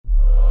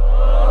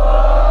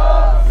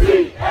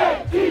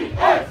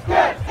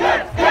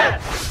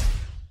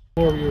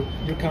for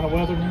your kind of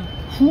weather now?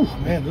 Whew,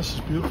 man, this is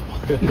beautiful.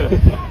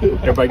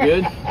 Everybody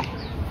good?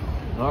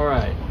 All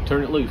right,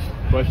 turn it loose.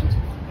 Questions?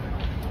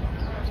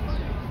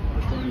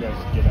 Which one do you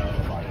guys get out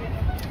of the bye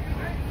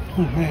week?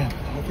 Oh man,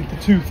 I think the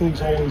two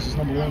things always is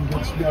number one,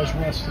 get some guys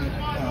rested.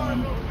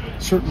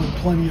 Certainly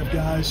plenty of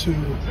guys who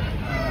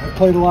have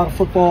played a lot of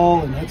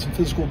football and had some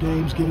physical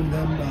games, getting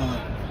them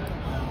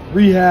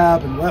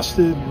rehab and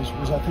rested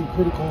was I think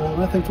critical.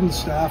 And I think from the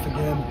staff,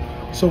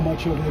 again, so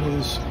much of it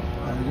is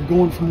you're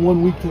going from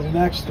one week to the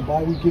next. The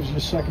bye week gives you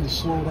a second to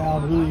slow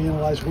down, really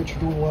analyze what you're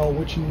doing well,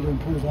 what you need to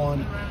improve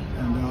on,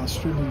 and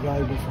extremely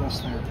valuable for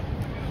us there.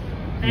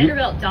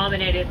 Vanderbilt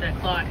dominated the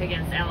clock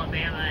against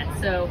Alabama.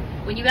 So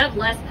when you have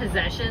less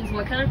possessions,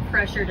 what kind of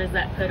pressure does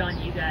that put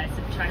on you guys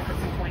to try to put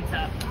some points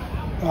up?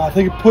 I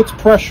think it puts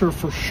pressure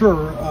for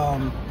sure.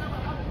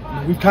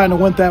 We've kind of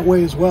went that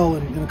way as well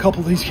in a couple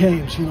of these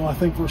games. I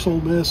think versus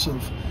Ole Miss, I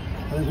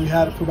think we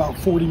had it for about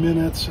 40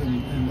 minutes,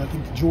 and I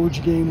think the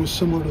Georgia game was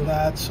similar to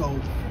that. So,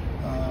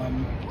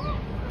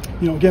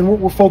 again,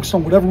 we're focused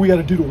on whatever we got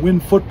to do to win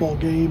football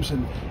games,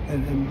 and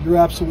you're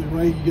absolutely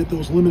right. You get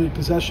those limited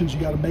possessions,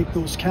 you got to make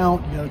those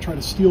count. You got to try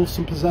to steal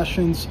some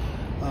possessions.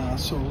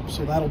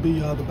 So that'll be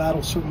the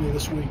battle certainly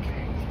this week.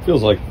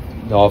 Feels like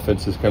the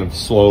offense is kind of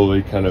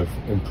slowly kind of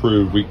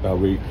improved week by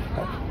week.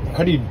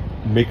 How do you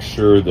make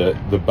sure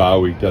that the bye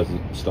week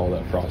doesn't stall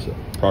that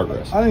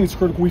progress? I think it's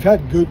critical. We've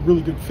had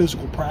really good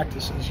physical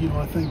practices.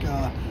 I think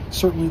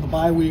certainly in the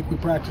bye week we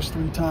practiced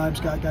 3 times,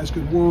 got guys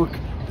good work.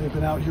 They've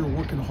been out here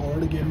working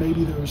hard. Again,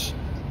 maybe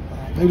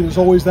there's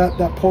always that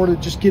part of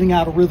just getting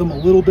out of rhythm a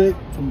little bit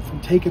from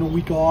taking a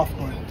week off.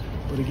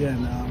 But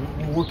again,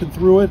 we're working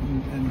through it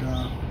and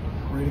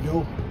ready to go.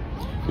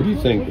 What do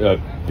you think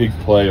a big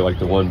play like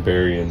the one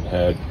Berrien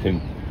had can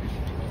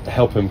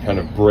help him kind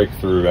of break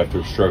through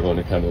after struggling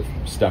to kind of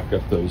stack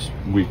up those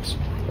weeks?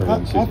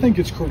 I think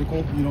it's critical.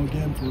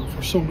 Again,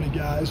 for so many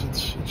guys,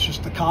 it's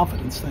just the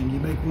confidence thing. You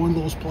make one of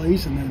those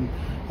plays, and then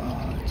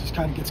it just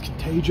kind of gets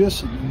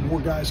contagious, and more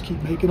guys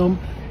keep making them.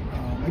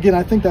 Again,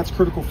 I think that's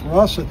critical for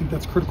us. I think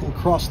that's critical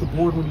across the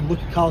board. When you look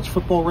at college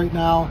football right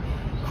now,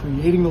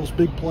 creating those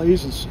big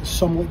plays is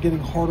somewhat getting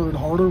harder and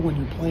harder when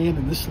you're playing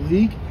in this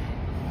league.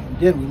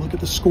 Again, we look at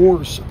the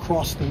scores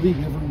across the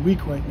league every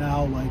week right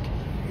now. Like,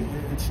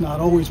 it's not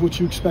always what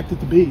you expect it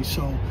to be.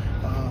 So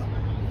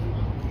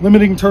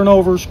limiting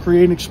turnovers,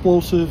 creating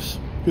explosives,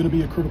 going to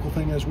be a critical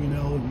thing, as we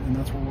know, and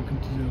that's what we're working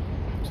to do.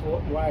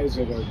 So why is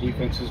it our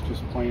defense is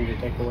just playing to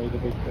take away the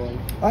big play?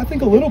 I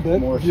think a little bit.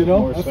 More I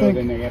so think,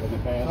 than they have in the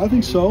past. I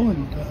think so,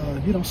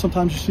 and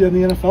sometimes you see it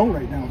in the NFL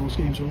right now. Those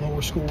games are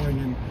lower scoring,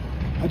 and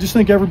I just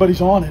think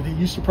everybody's on it. It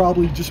used to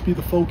probably just be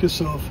the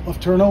focus of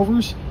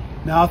turnovers.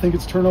 Now I think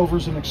it's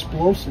turnovers and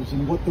explosives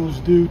and what those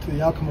do to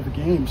the outcome of a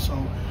game. So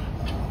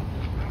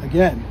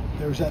again,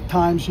 there's at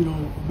times,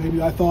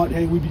 maybe I thought,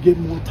 hey, we'd be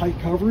getting more tight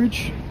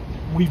coverage.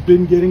 We've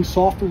been getting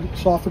softer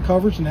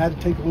coverage and had to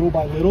take little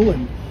by little.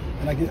 And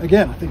I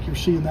think you're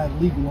seeing that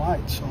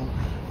league-wide. So,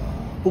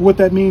 but what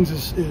that means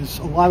is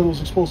a lot of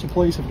those explosive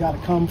plays have got to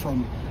come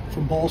from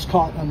balls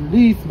caught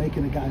underneath,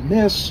 making a guy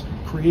miss,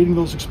 creating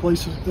those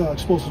explosives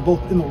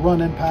both in the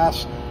run and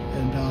pass.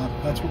 And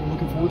that's what we're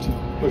looking forward to.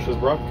 Bush, as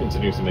Brock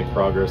continues to make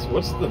progress,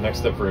 what's the next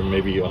step for him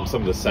maybe on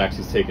some of the sacks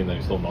he's taken that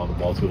he's holding on the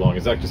ball too long?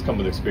 Is that just come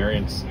with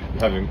experience,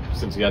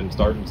 since he hadn't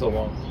started so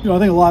long? I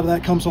think a lot of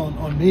that comes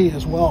on me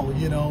as well,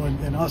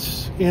 and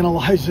us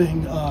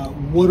analyzing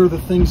what are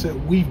the things that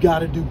we've got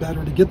to do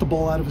better to get the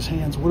ball out of his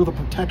hands. What are the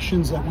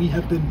protections that we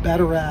have been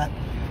better at?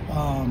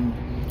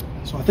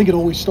 So I think it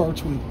always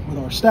starts with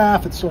our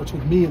staff. It starts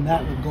with me in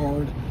that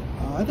regard.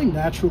 I think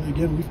naturally,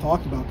 again, we've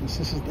talked about this.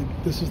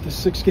 This is the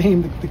 6th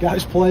game that the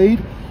guy's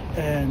played,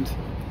 and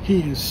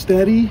he is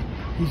steady.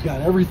 He's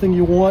got everything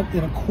you want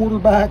in a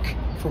quarterback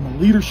from a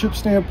leadership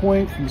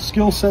standpoint, from a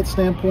skill set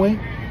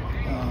standpoint.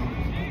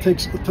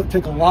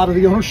 Take a lot of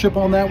the ownership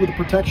on that with the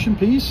protection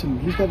piece, and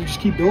he's got to just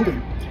keep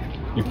building.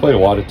 You played a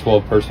lot of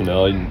 12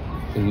 personnel, and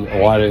in a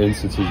lot of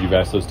instances you've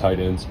asked those tight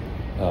ends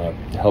to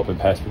help in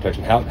pass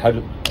protection. How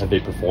have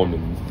they performed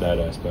in that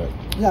aspect?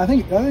 Yeah, I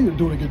think they're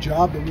doing a good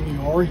job. They really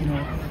are.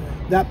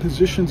 That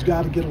position's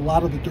got to get a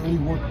lot of the dirty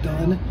work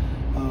done,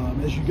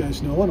 as you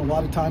guys know, and a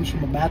lot of times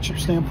from a matchup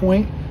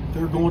standpoint,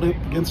 they're going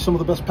up against some of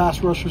the best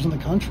pass rushers in the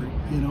country,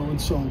 and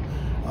so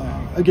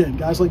again,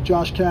 guys like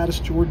Josh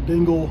Caddis, Jordan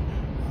Dingle,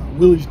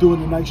 Willie's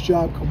doing a nice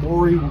job.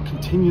 Komori will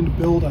continue to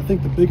build. I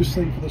think the biggest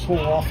thing for this whole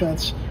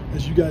offense,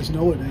 as you guys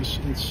know,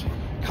 it's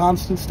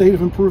constant state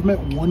of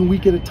improvement, 1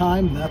 week at a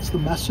time. That's the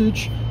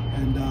message,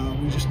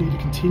 and we just need to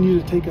continue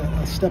to take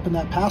a step in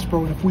that pass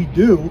pro, and if we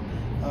do,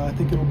 I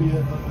think it'll be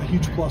a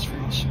huge plus for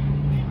us.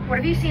 What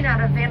have you seen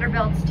out of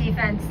Vanderbilt's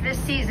defense this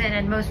season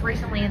and most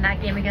recently in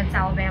that game against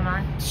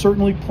Alabama?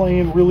 Certainly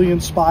playing really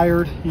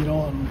inspired,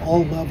 on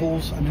all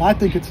levels. I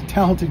think it's a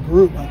talented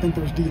group. I think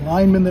there's D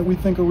linemen that we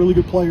think are really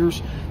good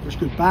players. There's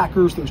good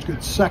backers. There's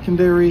good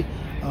secondary.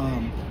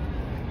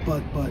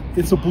 But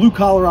it's a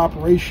blue-collar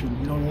operation,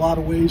 in a lot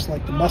of ways.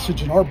 Like the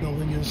message in our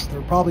building is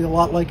they're probably a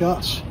lot like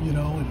us,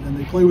 and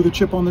they play with a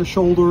chip on their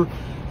shoulder.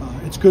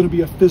 It's going to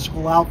be a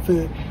physical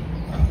outfit.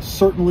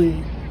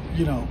 Certainly,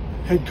 you know,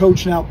 head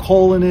coach now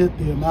calling it,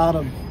 the amount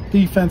of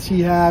defense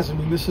he has. I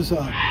mean, this is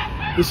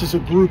a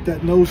group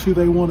that knows who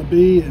they want to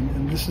be,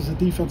 and this is a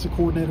defensive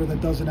coordinator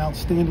that does an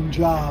outstanding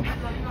job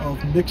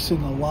of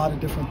mixing a lot of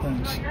different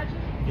things.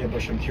 Yeah,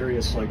 Bush, I'm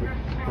curious, like,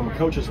 from a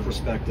coach's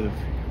perspective,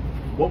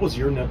 what was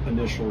your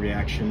initial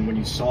reaction when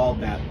you saw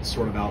that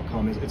sort of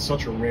outcome? It's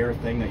such a rare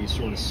thing that you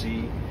sort of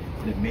see,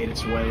 and it made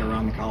its way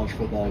around the college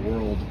football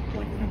world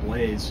like in a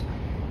blaze.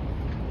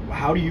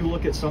 How do you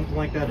look at something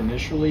like that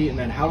initially, and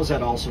then how does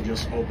that also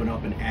just open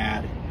up and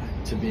add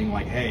to being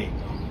like, hey,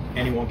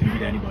 anyone can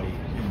beat anybody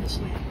in this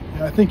league?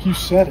 Yeah, I think you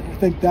said it. I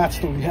think that's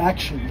the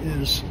reaction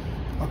is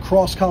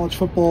across college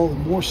football,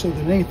 and more so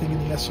than anything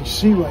in the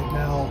SEC right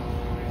now.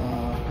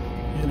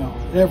 You know,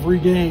 every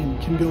game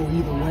can go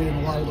either way in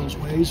a lot of those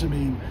ways. I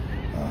mean,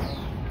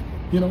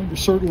 you know, you're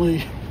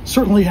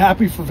certainly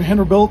happy for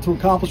Vanderbilt to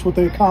accomplish what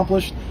they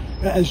accomplished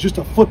as just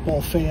a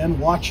football fan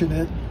watching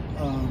it.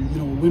 You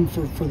know, a win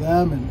for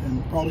them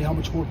and probably how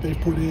much work they've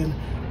put in.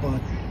 But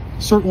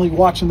certainly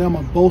watching them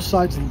on both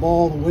sides of the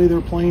ball, the way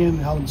they're playing,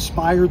 how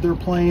inspired they're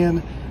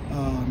playing,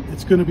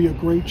 it's going to be a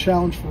great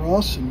challenge for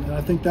us. And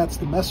I think that's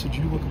the message.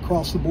 You look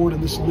across the board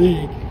in this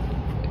league,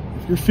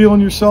 if you're feeling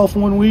yourself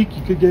one week,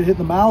 you could get hit in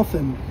the mouth,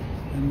 and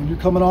when you're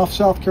coming off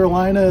South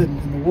Carolina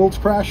and the world's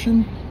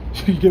crashing,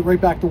 you get right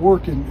back to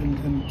work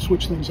and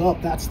switch things up.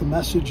 That's the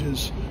message,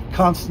 is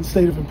constant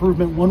state of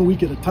improvement, 1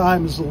 week at a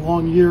time. Is a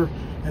long year,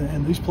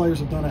 and these players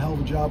have done a hell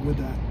of a job with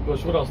that.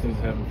 Bush, what else needs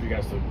to happen for you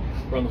guys to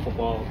run the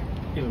football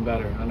even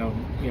better? I know,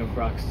 you know,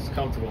 Brock's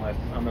comfortable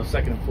on the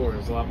 2nd and 4.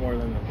 There's a lot more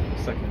than the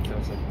 2nd and 10,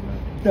 2nd and 9.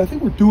 Yeah, I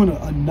think we're doing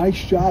a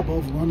nice job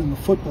of running the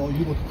football.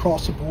 You look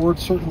across the board,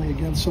 certainly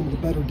against some of the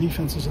better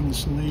defenses in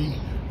this league.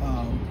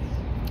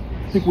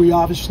 I think we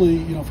obviously,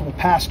 you know, from a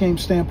pass game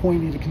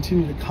standpoint, need to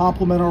continue to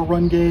complement our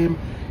run game.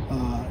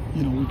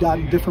 You know, we've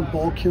gotten different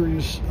ball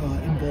carriers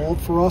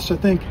involved for us. I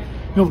think,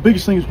 you know, the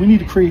biggest thing is we need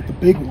to create the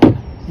big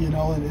one, you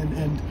know,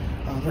 and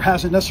there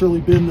hasn't necessarily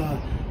been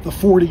the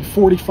 40,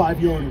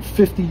 45-yarder,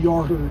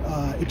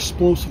 50-yarder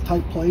explosive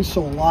type plays.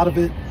 So a lot of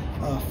it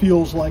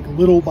feels like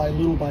little by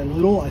little by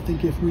little. I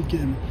think if we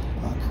can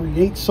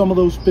create some of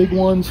those big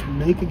ones,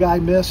 make a guy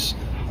miss,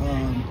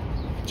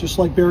 just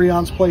like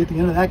Berrion's play at the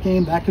end of that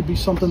game, that could be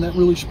something that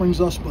really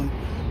springs us.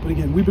 But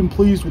again, we've been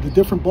pleased with the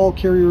different ball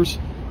carriers.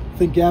 I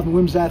think Gavin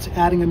Wimsatt's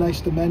adding a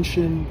nice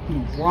dimension. You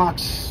know,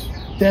 Brock's,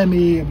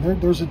 Demi,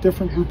 and there's a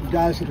different group of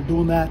guys that are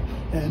doing that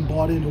and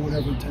bought into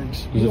whatever it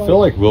takes. Does it feel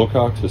like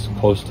Wilcox is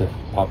close to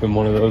popping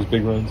one of those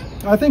big runs?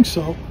 I think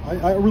so.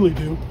 I really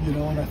do. You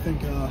know, and I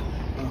think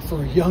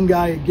for a young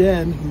guy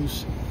again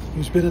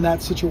who's been in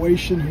that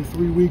situation, who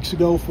 3 weeks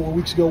ago, 4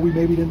 weeks ago, we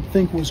maybe didn't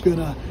think was going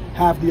to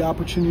have the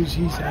opportunities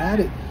he's had.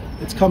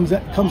 It comes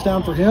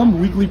down for him,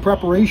 weekly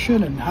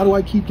preparation, and how do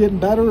I keep getting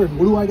better, and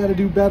what do I got to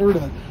do better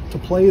to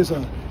play as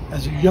a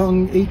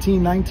young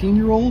 18,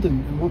 19-year-old,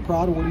 and we're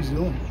proud of what he's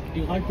doing. Do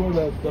you like where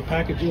the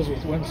package is with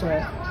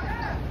Wimsatt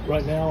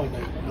right now,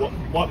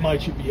 and what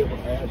might you be able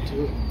to add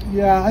to it?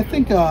 Yeah, I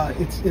think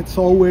it's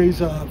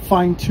always a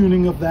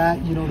fine-tuning of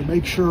that, you know, to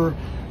make sure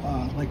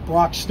like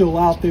Brock's still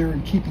out there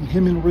and keeping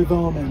him in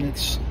rhythm, and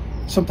it's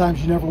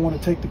sometimes you never want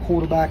to take the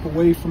quarterback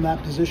away from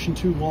that position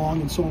too long,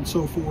 and so on and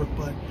so forth.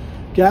 But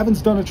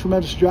Gavin's done a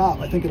tremendous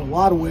job. I think in a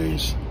lot of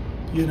ways,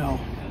 you know,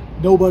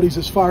 nobody's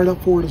as fired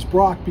up for it as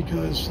Brock,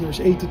 because there's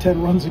 8 to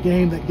 10 runs a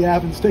game that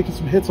Gavin's taking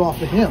some hits off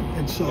of him.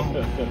 And so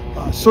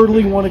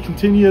certainly want to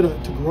continue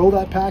to grow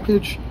that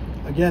package.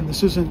 Again,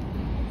 this isn't,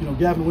 you know,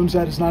 Gavin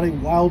Wimsatt is not a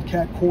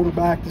Wildcat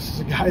quarterback. This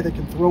is a guy that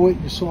can throw it.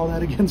 You saw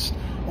that against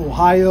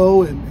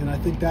Ohio, and I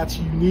think that's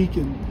unique.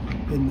 And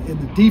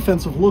the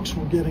defensive looks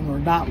we're getting are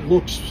not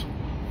looks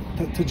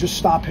to just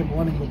stop him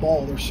running the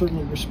ball. They're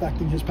certainly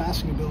respecting his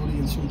passing ability,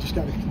 and so we just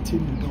got to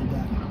continue to build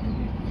that.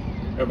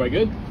 Everybody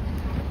good?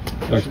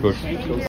 Thanks, Bush. Thank you.